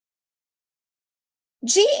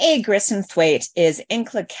G.A. Grisenthwaite is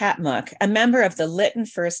Inkla a member of the Lytton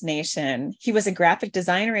First Nation. He was a graphic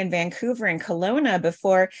designer in Vancouver and Kelowna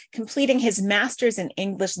before completing his master's in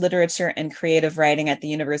English literature and creative writing at the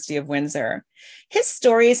University of Windsor. His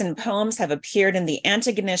stories and poems have appeared in the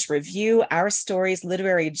Antigonish Review, Our Stories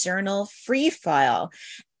Literary Journal, Free File,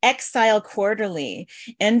 Exile Quarterly,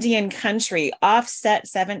 Indian Country, Offset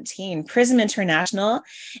 17, Prism International,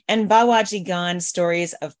 and Bawaji Gan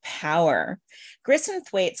Stories of Power.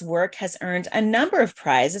 Grisenthwaite's work has earned a number of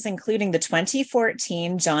prizes, including the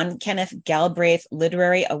 2014 John Kenneth Galbraith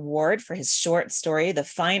Literary Award for his short story, The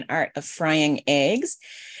Fine Art of Frying Eggs.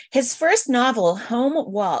 His first novel,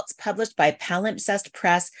 Home Waltz, published by Palimpsest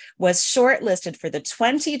Press, was shortlisted for the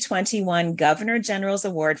 2021 Governor General's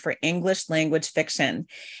Award for English Language Fiction.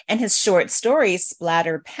 And his short story,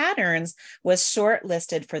 Splatter Patterns, was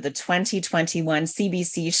shortlisted for the 2021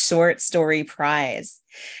 CBC Short Story Prize.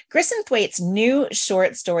 Grisenthwaite's new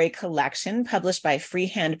short story collection, published by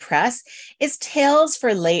Freehand Press, is Tales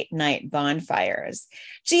for Late Night Bonfires.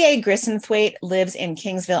 G.A. Grisenthwaite lives in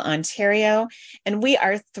Kingsville, Ontario, and we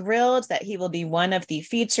are thrilled that he will be one of the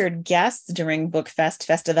featured guests during Bookfest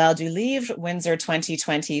Festival du Livre, Windsor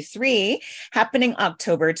 2023, happening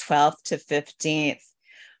October 12th to 15th.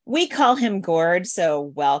 We call him Gord, so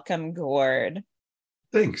welcome, Gord.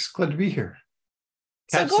 Thanks. Glad to be here.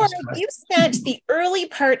 So, Gord, you spent the early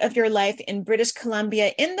part of your life in British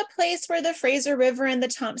Columbia in the place where the Fraser River and the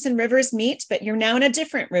Thompson Rivers meet, but you're now in a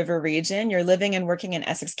different river region. You're living and working in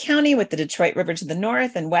Essex County with the Detroit River to the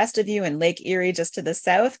north and west of you and Lake Erie just to the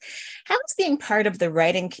south. How has being part of the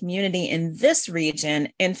writing community in this region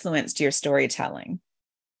influenced your storytelling?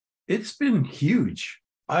 It's been huge.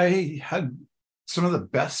 I had some of the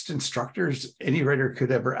best instructors any writer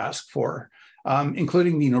could ever ask for.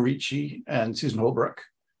 Including Nino Ricci and Susan Holbrook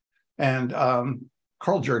and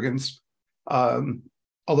Carl Jurgens,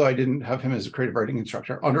 although I didn't have him as a creative writing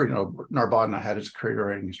instructor. Andre Narbonne I had as a creative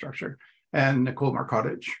writing instructor, and Nicole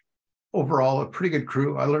Markotic. Overall, a pretty good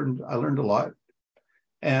crew. I learned a lot,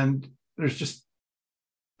 and there's just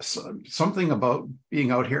something about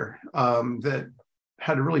being out here that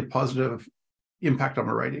had a really positive impact on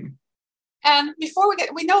my writing. And before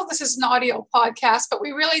we know this is an audio podcast, but we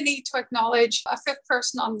really need to acknowledge a fifth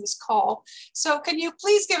person on this call. So can you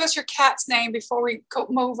please give us your cat's name before we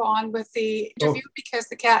move on with the interview? Because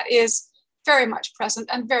the cat is very much present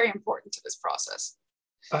and very important to this process.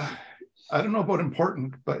 I don't know about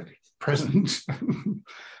important, but present.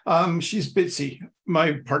 She's Bitsy.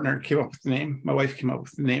 My partner came up with the name. My wife came up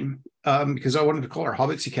with the name because I wanted to call her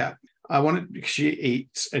Hobbitsy Cat. She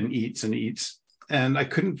eats and eats and eats. And I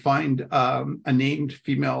couldn't find a named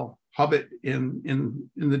female hobbit in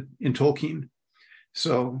Tolkien.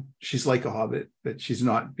 So she's like a hobbit, but she's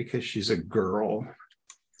not because she's a girl.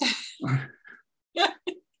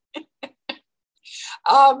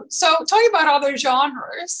 So talking about other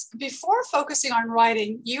genres, before focusing on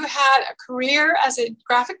writing, you had a career as a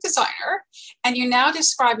graphic designer, and you now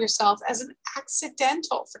describe yourself as an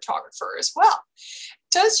accidental photographer as well.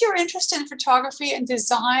 Does your interest in photography and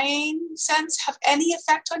design sense have any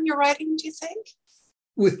effect on your writing, do you think?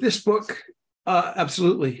 With this book,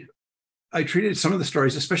 absolutely. I treated some of the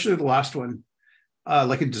stories, especially the last one,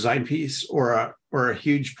 like a design piece or a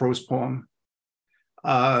huge prose poem.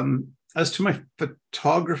 As to my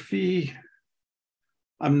photography,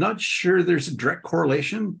 I'm not sure there's a direct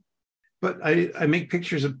correlation, but I make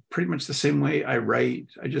pictures of pretty much the same way I write.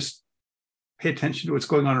 I just pay attention to what's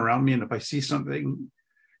going on around me, and if I see something,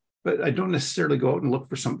 but I don't necessarily go out and look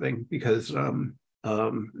for something because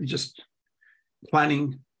just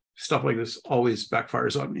planning stuff like this always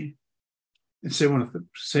backfires on me. And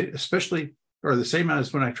especially, or the same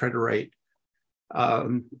as when I try to write,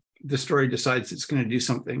 the story decides it's going to do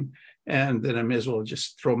something, and then I may as well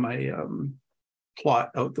just throw my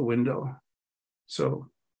plot out the window.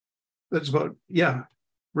 So that's about,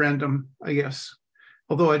 random, I guess.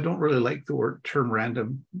 Although I don't really like the term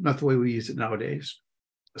random, not the way we use it nowadays.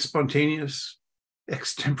 Spontaneous,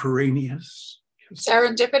 extemporaneous.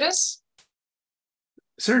 Serendipitous?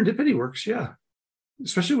 Serendipity works, yeah.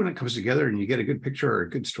 Especially when it comes together and you get a good picture or a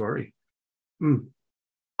good story.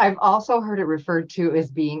 I've also heard it referred to as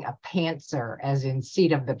being a pantser, as in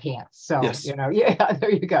seat of the pants. So, yes. There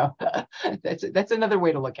you go. That's another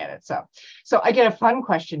way to look at it. So I get a fun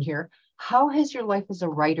question here. How has your life as a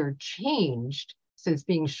writer changed since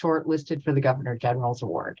being shortlisted for the Governor General's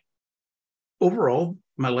Award? Overall,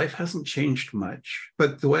 my life hasn't changed much,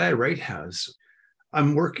 but the way I write has.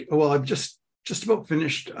 I've just about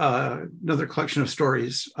finished another collection of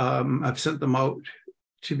stories. I've sent them out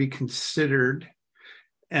to be considered.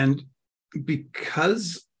 And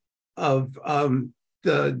because of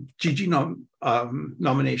the GG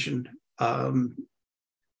nomination,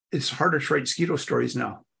 it's harder to write Skeeto stories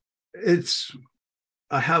now.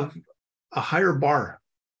 I have a higher bar.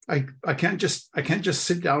 I can't just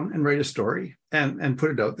sit down and write a story and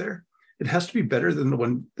put it out there. It has to be better than the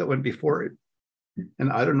one that went before it.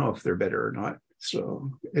 And I don't know if they're better or not.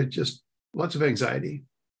 So it just lots of anxiety.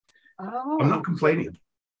 Oh. I'm not complaining.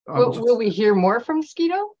 Will we hear more from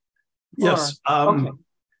Skeeto? Yes. Okay.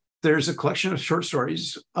 There's a collection of short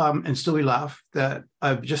stories, and Still We Laugh, that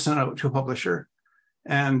I've just sent out to a publisher.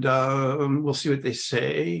 And we'll see what they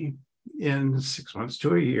say in 6 months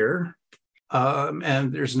to a year.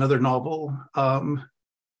 And there's another novel.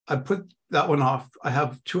 I put that one off. I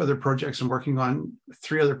have 2 other projects I'm working on,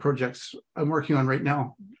 3 other projects I'm working on right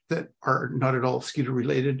now that are not at all Skeeto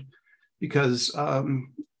related, because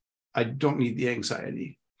I don't need the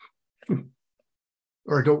anxiety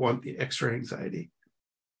or I don't want the extra anxiety.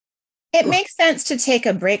 It makes sense to take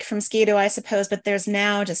a break from Skeeto, I suppose, but there's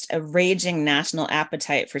now just a raging national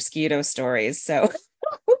appetite for Skeeto stories. So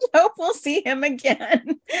we hope we'll see him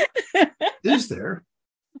again. Is there?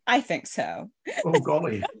 I think so. Oh,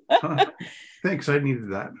 golly. Thanks. I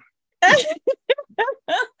needed that.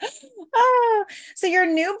 Oh, so your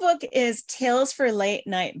new book is Tales for Late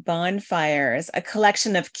Night Bonfires, a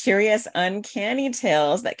collection of curious, uncanny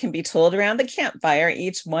tales that can be told around the campfire,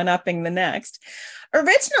 each one-upping the next.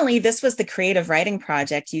 Originally, this was the creative writing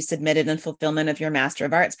project you submitted in fulfillment of your Master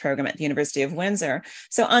of Arts program at the University of Windsor.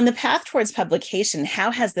 So on the path towards publication,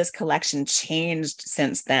 how has this collection changed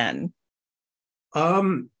since then?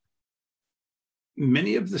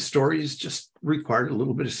 Many of the stories just required a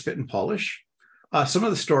little bit of spit and polish. Some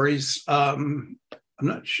of the stories, I'm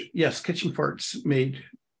not sure. Yes, Kitchen Farts made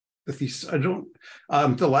the thesis. I don't,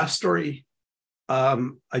 the last story,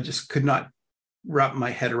 I just could not wrap my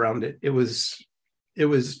head around it. It was,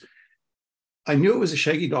 I knew it was a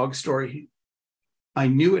Shaggy Dog story. I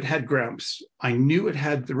knew it had Gramps. I knew it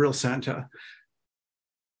had the real Santa.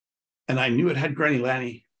 And I knew it had Granny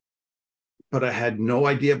Lanny, but I had no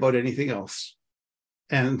idea about anything else.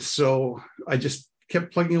 And so I just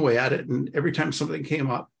kept plugging away at it. And every time something came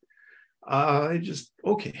up, I just,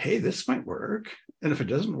 okay, hey, this might work. And if it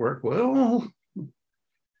doesn't work, well.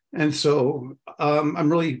 And so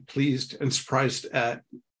I'm really pleased and surprised at,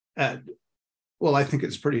 well, I think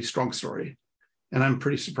it's a pretty strong story. And I'm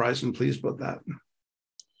pretty surprised and pleased about that.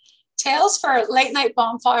 Tales for Late Night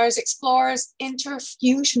Bonfires explores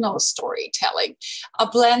interfusional storytelling, a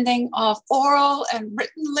blending of oral and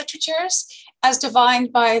written literatures as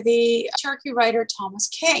defined by the Cherokee writer Thomas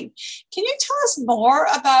King. Can you tell us more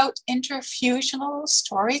about interfusional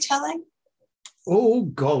storytelling? Oh,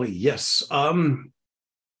 golly, yes. When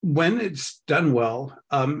it's done well,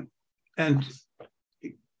 and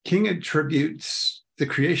King attributes the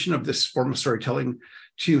creation of this form of storytelling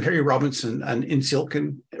to Harry Robinson, an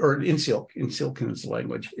Insilkan is the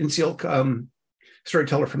language, Insilk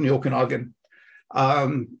storyteller from the Okanagan.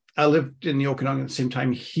 I lived in the Okanagan at the same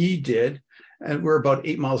time he did, and we're about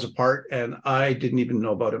 8 miles apart, and I didn't even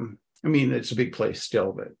know about him. I mean, it's a big place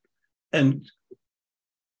still, but, and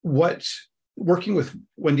working with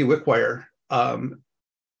Wendy Wickwire,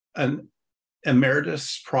 an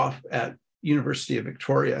emeritus prof at University of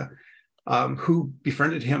Victoria, who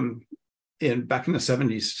befriended him back in the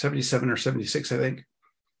 70s, 77 or 76, I think.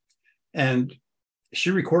 And she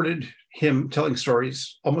recorded him telling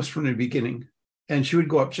stories almost from the beginning. And she would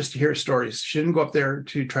go up just to hear stories. She didn't go up there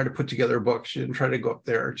to try to put together a book. She didn't try to go up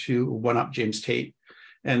there to one-up James Tate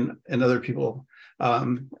and other people,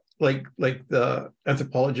 like the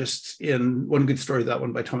anthropologists in One Good Story, that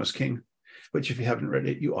one by Thomas King, which if you haven't read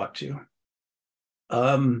it, you ought to.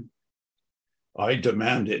 I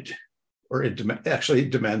demand it. Or it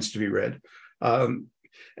demands to be read. And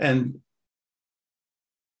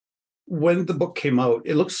when the book came out,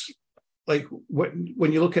 it looks like when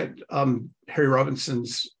you look at Harry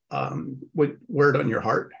Robinson's Wear It on Your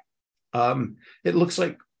Heart, it looks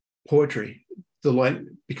like poetry.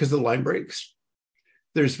 Because the line breaks,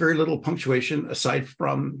 there's very little punctuation aside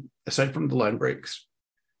from the line breaks,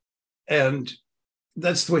 and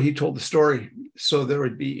that's the way he told the story. So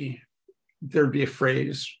there'd be a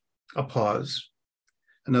phrase, a pause,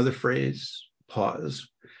 another phrase, pause.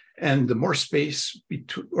 And the more space,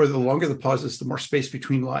 or the longer the pauses, the more space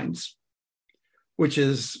between lines, which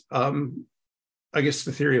is, I guess,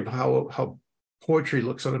 the theory of how poetry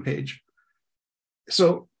looks on a page.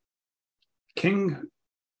 So King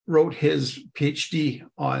wrote his PhD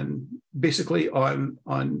basically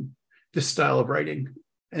on this style of writing,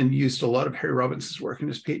 and used a lot of Harry Robinson's work in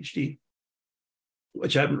his PhD,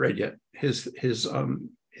 which I haven't read yet, his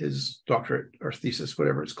doctorate or thesis,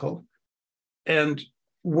 whatever it's called. And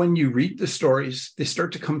when you read the stories, they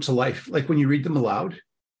start to come to life, like when you read them aloud.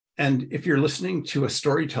 And if you're listening to a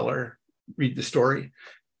storyteller read the story,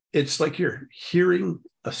 it's like you're hearing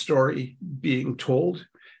a story being told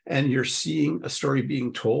and you're seeing a story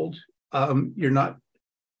being told. You're not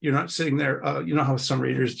sitting there. You know how some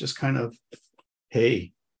readers just kind of,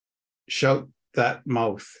 hey, shout that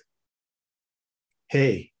mouth.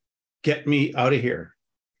 Hey, get me out of here.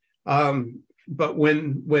 But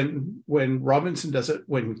when Robinson does it,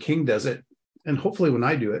 when King does it, and hopefully when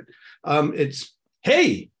I do it, it's,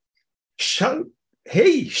 hey, shout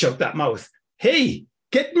that mouth. Hey,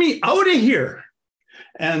 get me out of here.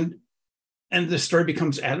 And the story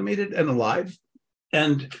becomes animated and alive.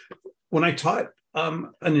 And when I taught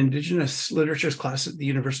an Indigenous literatures class at the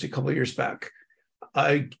university a couple of years back,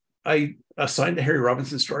 I assigned a Harry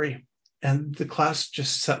Robinson story, and the class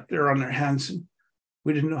just sat there on their hands and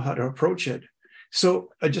we didn't know how to approach it. So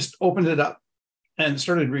I just opened it up and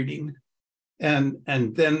started reading, and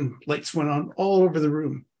then lights went on all over the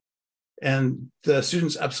room. And the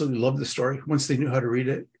students absolutely loved the story once they knew how to read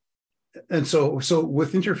it. And so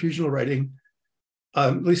with interfusional writing,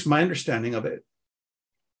 at least my understanding of it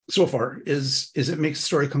so far is it makes the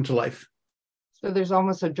story come to life. So there's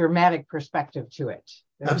almost a dramatic perspective to it.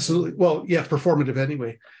 Absolutely. Well, yeah, performative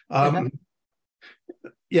anyway.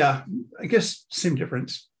 Yeah, I guess same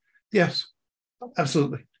difference. Yes,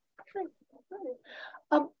 absolutely.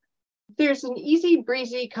 There's an easy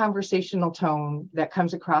breezy conversational tone that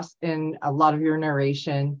comes across in a lot of your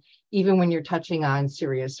narration, even when you're touching on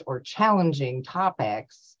serious or challenging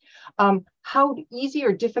topics. How easy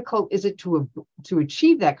or difficult is it to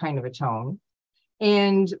achieve that kind of a tone?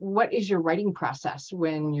 And what is your writing process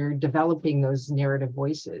when you're developing those narrative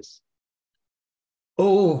voices?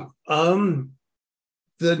 Oh, the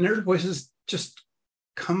narrative voices just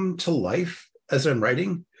come to life as I'm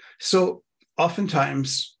writing. So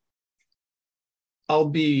oftentimes I'll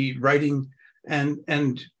be writing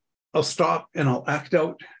and I'll stop and I'll act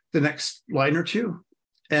out the next line or two,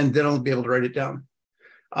 and then I'll be able to write it down.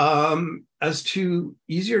 As to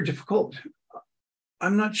easy or difficult,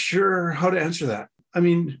 I'm not sure how to answer that. I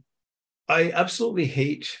mean, I absolutely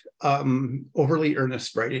hate overly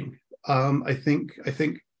earnest writing. I think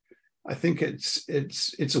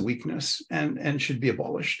it's a weakness and should be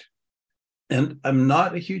abolished. And I'm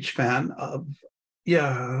not a huge fan of. Yeah,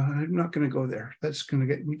 I'm not going to go there. That's going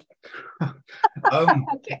to get me.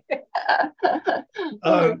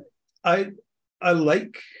 I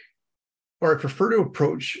like, or I prefer to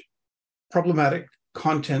approach problematic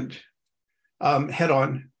content head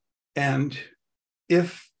on, and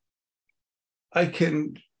if I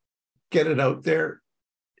can get it out there,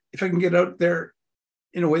 if I can get out there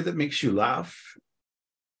in a way that makes you laugh,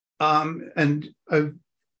 and I've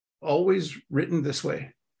always written this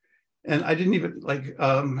way. And I didn't even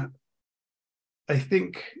I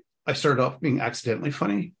think I started off being accidentally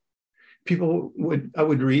funny. I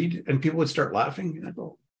would read and people would start laughing. And I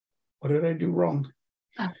go, what did I do wrong?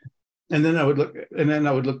 And then I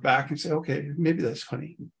would look back and say, okay, maybe that's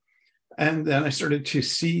funny. And then I started to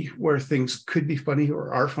see where things could be funny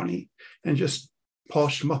or are funny and just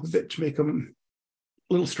polish them up a bit to make them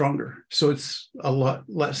a little stronger. So it's a lot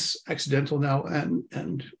less accidental now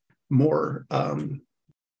and more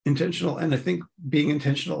intentional. And I think being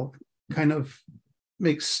intentional kind of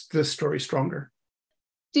makes the story stronger.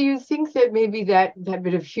 Do you think that maybe that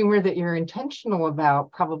bit of humor that you're intentional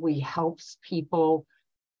about probably helps people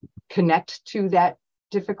connect to that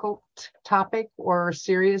difficult topic or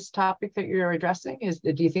serious topic that you're addressing?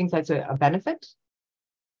 Do you think that's a benefit?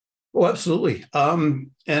 Oh, absolutely. And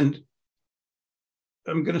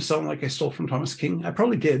I'm going to sound like I stole from Thomas King. I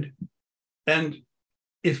probably did. And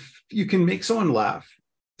if you can make someone laugh,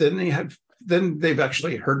 then they've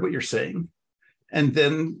actually heard what you're saying, and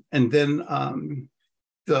then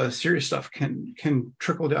the serious stuff can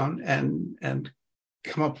trickle down and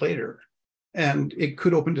come up later, and it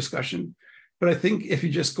could open discussion. But I think if you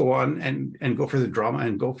just go on and go for the drama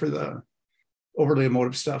and go for the overly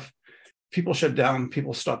emotive stuff, people shut down,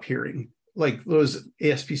 people stop hearing. Like those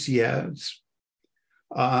ASPC ads,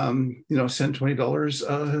 send $20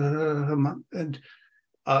 a month, and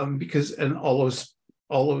because all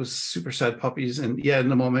those super sad puppies, and yeah, in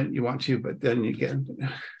the moment you want to, but then again,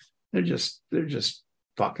 they're just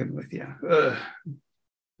fucking with you.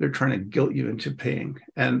 They're trying to guilt you into paying,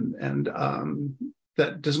 and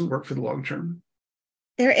that doesn't work for the long term.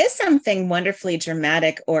 There is something wonderfully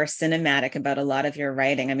dramatic or cinematic about a lot of your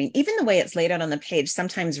writing. I mean, even the way it's laid out on the page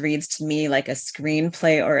sometimes reads to me like a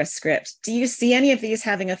screenplay or a script. Do you see any of these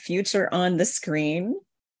having a future on the screen?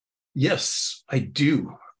 Yes, I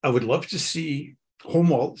do. I would love to see Home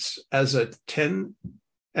Waltz as a 10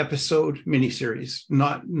 episode miniseries,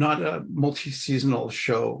 not a multi-seasonal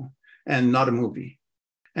show and not a movie.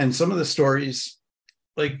 And some of the stories,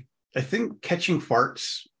 like I think Catching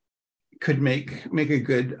Farts could make a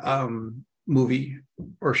good movie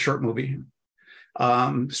or short movie.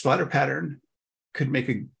 Splatter Pattern could make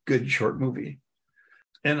a good short movie.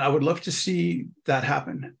 And I would love to see that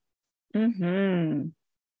happen. Mm-hmm.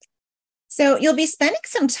 So you'll be spending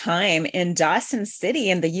some time in Dawson City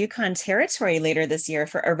in the Yukon Territory later this year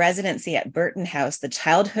for a residency at Burton House, the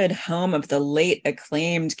childhood home of the late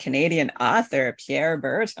acclaimed Canadian author, Pierre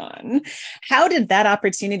Berton. How did that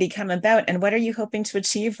opportunity come about, and what are you hoping to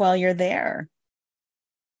achieve while you're there?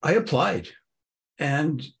 I applied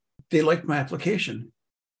and they liked my application.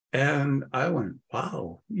 And I went,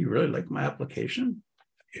 wow, you really like my application?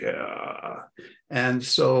 Yeah. And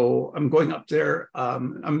so I'm going up there.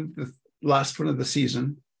 I'm the last one of the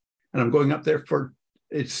season, and I'm going up there for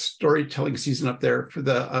its storytelling season up there for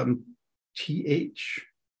the TH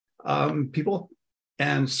people.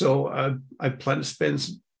 And so I plan to spend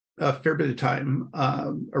a fair bit of time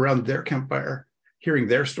around their campfire, hearing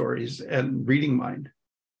their stories and reading mine,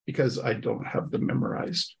 because I don't have them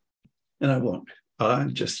memorized, and I won't.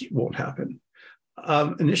 It just won't happen.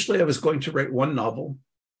 Initially, I was going to write one novel.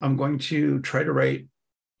 I'm going to try to write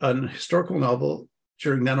an historical novel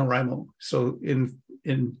during NaNoWriMo, so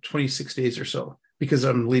in 26 days or so, because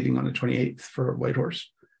I'm leaving on the 28th for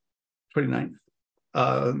Whitehorse, 29th.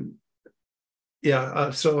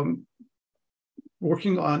 So I'm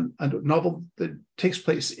working on a novel that takes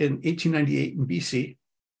place in 1898 in BC,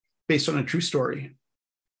 based on a true story.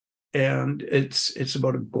 And it's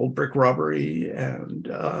about a gold brick robbery,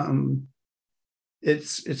 and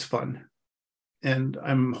it's fun. And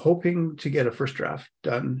I'm hoping to get a first draft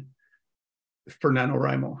done for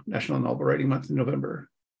NaNoWriMo, National Novel Writing Month in November.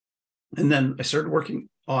 And then I started working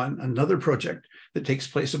on another project that takes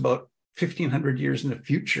place about 1,500 years in the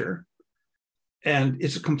future. And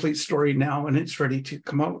it's a complete story now, and it's ready to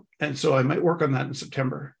come out. And so I might work on that in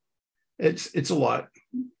September. It's a lot,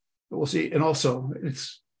 but we'll see. And also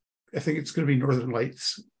I think it's going to be Northern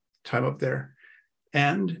Lights time up there.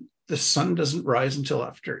 And the sun doesn't rise until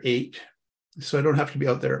after 8. So I don't have to be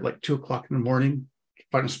out there at like 2 o'clock in the morning,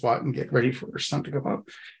 find a spot and get ready for the sun to come up.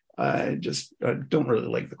 I don't really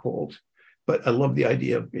like the cold, but I love the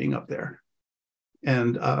idea of being up there.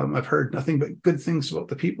 And I've heard nothing but good things about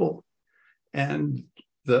the people, and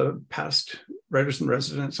the past writers and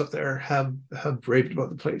residents up there have raved about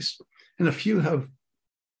the place. And a few have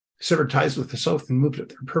severed ties with the South and moved up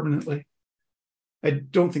there permanently. I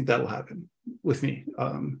don't think that'll happen with me.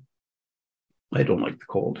 I don't like the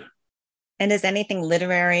cold. And is anything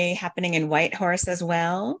literary happening in Whitehorse as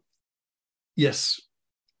well? Yes.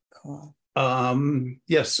 Cool.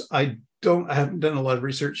 Yes, I haven't done a lot of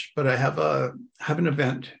research, but I have an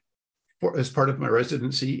event as part of my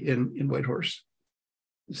residency in Whitehorse.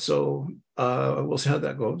 So we'll see how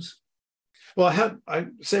that goes. Well, I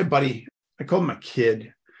say a buddy, I call him my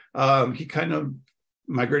kid. He kind of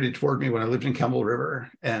migrated toward me when I lived in Campbell River,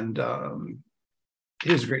 and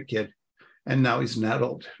he was a great kid. And now he's an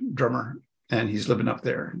adult drummer, and he's living up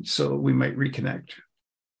there. So we might reconnect.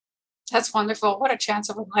 That's wonderful. What a chance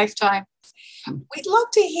of a lifetime. We'd love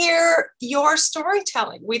to hear your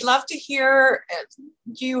storytelling. We'd love to hear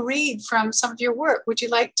you read from some of your work. Would you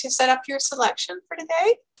like to set up your selection for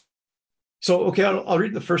today? So, okay, I'll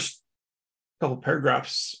read the first couple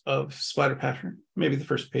paragraphs of Splatter Pattern, maybe the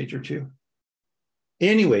first page or two.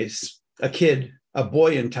 Anyways, a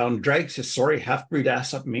boy in town drags his sorry half-breed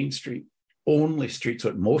ass up Main Street. Only street's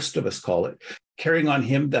what most of us call it, carrying on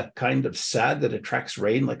him that kind of sad that attracts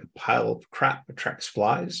rain like a pile of crap attracts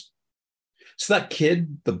flies. So that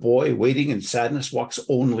kid, the boy, waiting in sadness, walks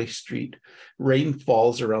only street. Rain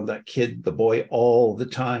falls around that kid, the boy, all the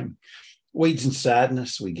time. Wades in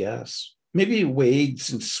sadness, we guess. Maybe he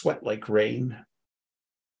wades in sweat like rain.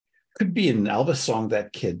 Could be an Elvis song,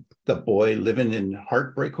 that kid, the boy living in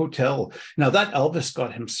Heartbreak Hotel. Now that Elvis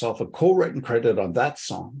got himself a co-writing credit on that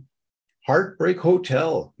song. Heartbreak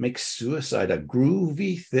Hotel makes suicide a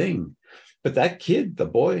groovy thing. But that kid, the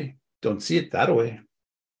boy, don't see it that way.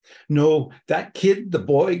 No, that kid, the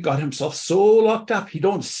boy, got himself so locked up, he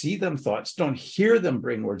don't see them thoughts, don't hear them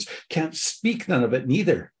bring words, can't speak none of it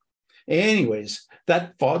neither. Anyways,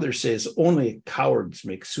 that father says only cowards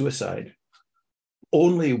make suicide.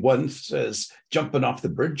 Only one says jumping off the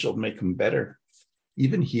bridge will make him better,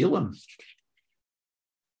 even heal him.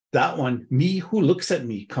 That one, me who looks at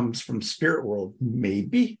me, comes from spirit world,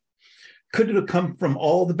 maybe. Could it have come from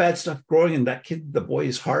all the bad stuff growing in that kid, the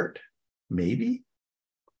boy's heart? Maybe.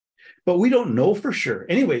 but we don't know for sure.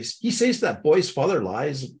 Anyways, he says that boy's father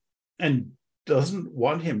lies and doesn't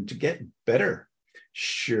want him to get better.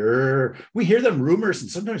 Sure, we hear them rumors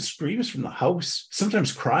and sometimes screams from the house,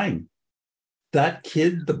 sometimes crying. That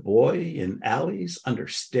kid, the boy, in alleys, under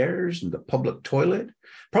stairs, in the public toilet,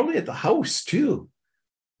 probably at the house too.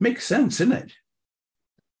 Makes sense, isn't it?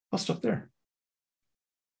 I'll stop there.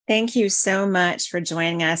 Thank you so much for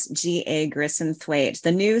joining us, G.A. Grisenthwaite.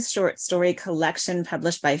 The new short story collection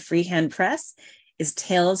published by Freehand Press is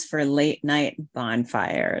Tales for Late Night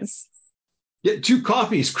Bonfires. Get 2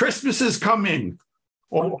 copies. Christmas is coming.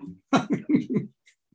 Oh.